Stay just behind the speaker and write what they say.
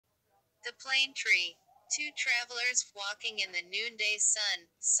The plane tree. Two travelers walking in the noonday sun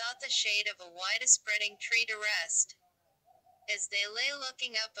sought the shade of a wide-spreading tree to rest. As they lay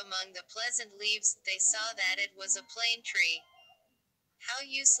looking up among the pleasant leaves, they saw that it was a plane tree. "How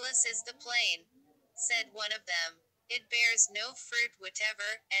useless is the plane," said one of them. "It bears no fruit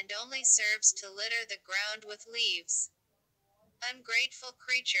whatever, and only serves to litter the ground with leaves." "Ungrateful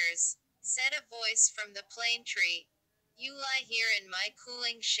creatures," said a voice from the plane tree. "You lie here in my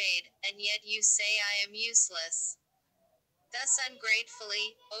cooling shade, and yet you say I am useless." Thus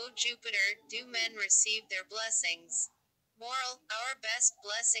ungratefully, O Jupiter, do men receive their blessings. Moral: our best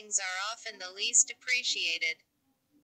blessings are often the least appreciated.